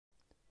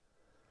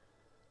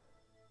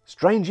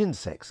Strange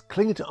insects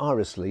clinging to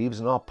iris leaves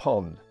in our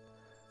pond.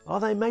 Are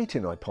they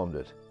mating, I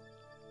pondered.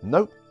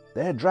 Nope,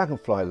 they're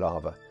dragonfly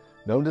larvae,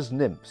 known as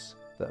nymphs,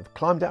 that have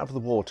climbed out of the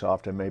water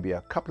after maybe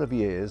a couple of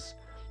years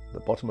at the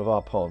bottom of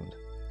our pond,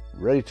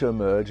 ready to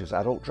emerge as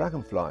adult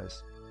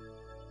dragonflies.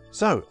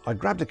 So I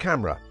grabbed a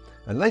camera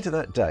and later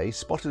that day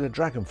spotted a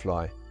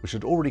dragonfly which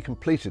had already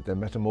completed their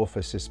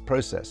metamorphosis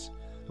process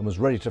and was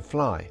ready to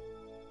fly.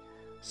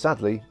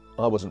 Sadly,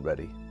 I wasn't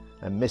ready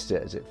and missed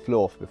it as it flew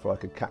off before I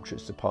could capture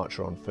its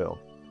departure on film.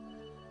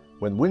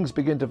 When wings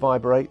begin to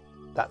vibrate,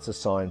 that's a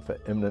sign for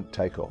imminent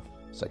takeoff,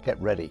 so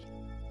get ready.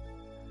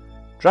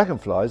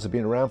 Dragonflies have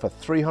been around for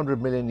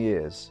 300 million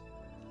years,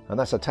 and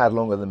that's a tad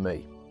longer than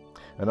me.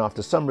 And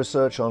after some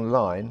research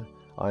online,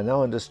 I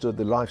now understood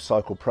the life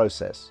cycle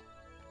process.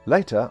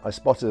 Later, I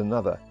spotted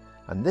another,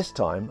 and this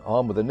time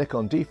armed with a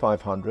Nikon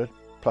D500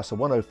 plus a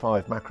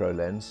 105 macro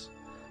lens,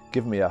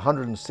 giving me a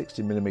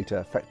 160mm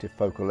effective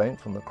focal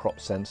length from the crop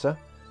sensor,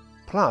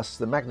 plus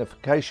the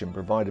magnification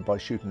provided by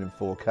shooting in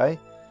 4K,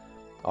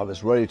 I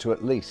was ready to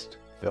at least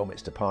film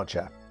its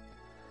departure.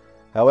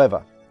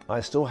 However, I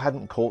still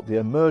hadn't caught the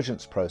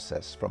emergence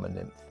process from a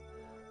nymph.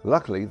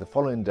 Luckily, the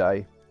following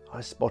day,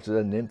 I spotted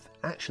a nymph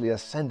actually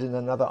ascending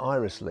another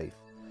iris leaf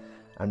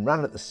and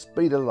ran at the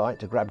speed of light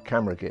to grab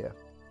camera gear.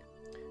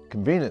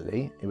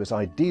 Conveniently, it was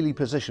ideally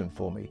positioned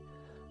for me,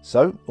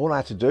 so all I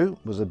had to do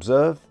was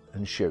observe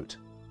and shoot.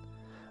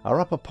 Our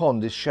upper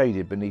pond is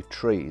shaded beneath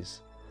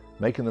trees,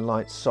 making the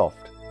light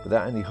soft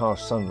without any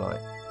harsh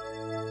sunlight.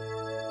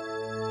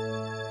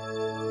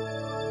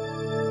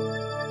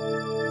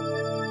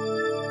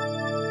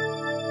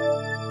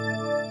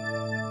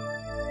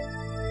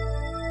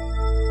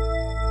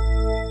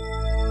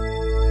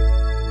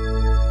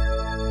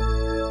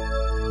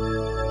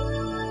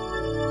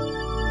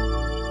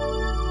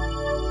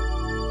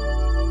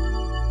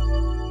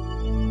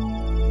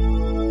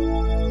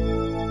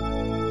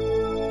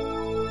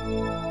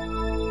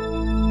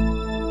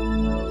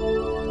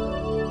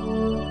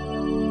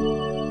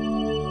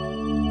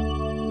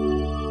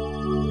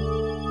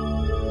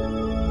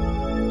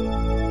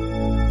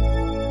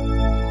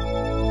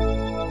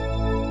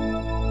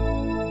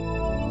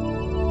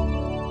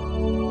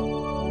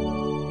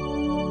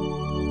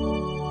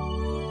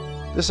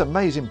 This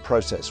amazing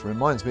process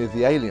reminds me of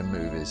the Alien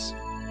movies,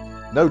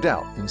 no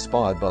doubt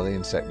inspired by the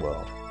insect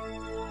world.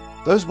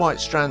 Those white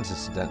strands,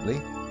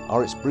 incidentally,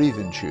 are its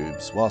breathing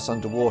tubes whilst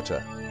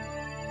underwater.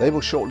 They will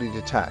shortly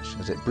detach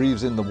as it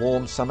breathes in the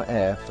warm summer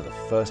air for the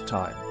first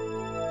time.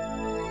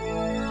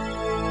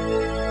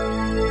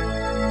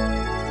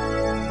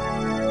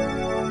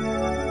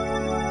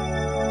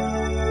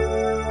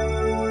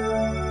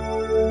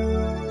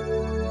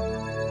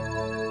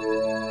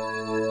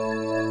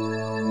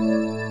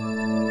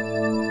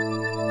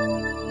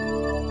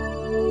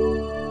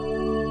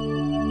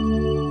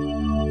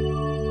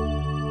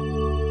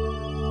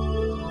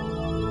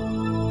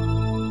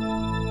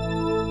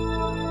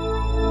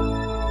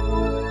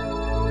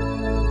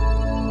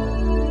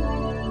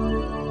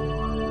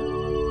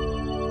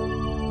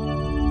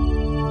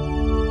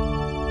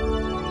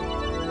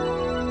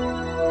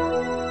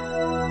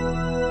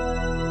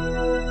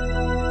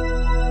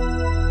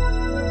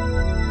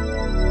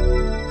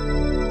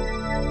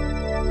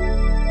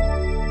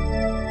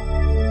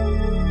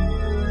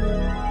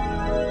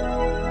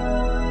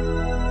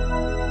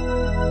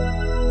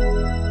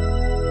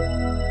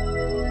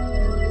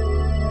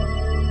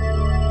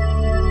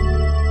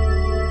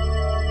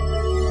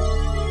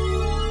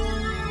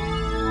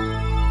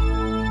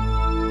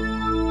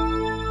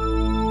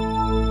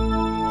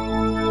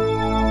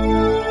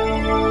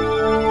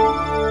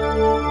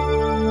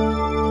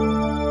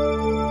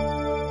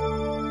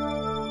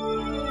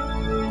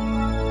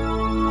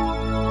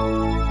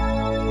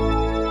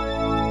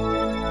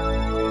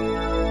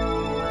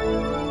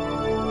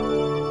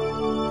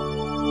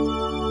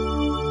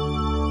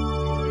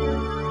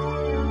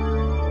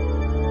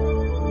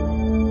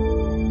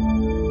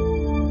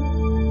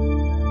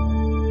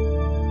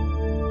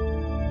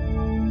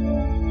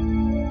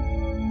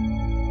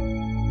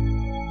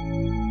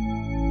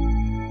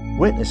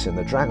 Witnessing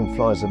the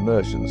dragonfly's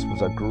emergence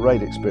was a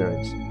great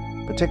experience,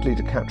 particularly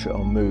to capture it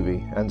on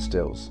movie and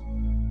stills.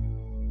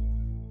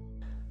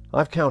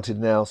 I've counted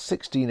now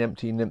 16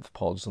 empty nymph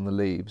pods on the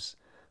leaves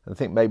and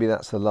think maybe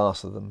that's the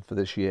last of them for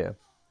this year.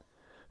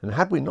 And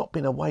had we not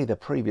been away the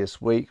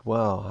previous week,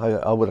 well,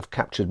 I would have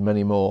captured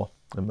many more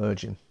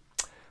emerging.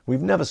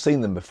 We've never seen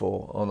them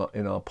before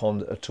in our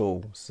pond at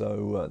all,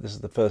 so this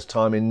is the first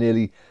time in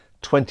nearly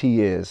 20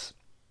 years.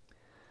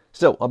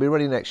 Still, I'll be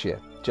ready next year,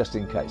 just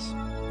in case.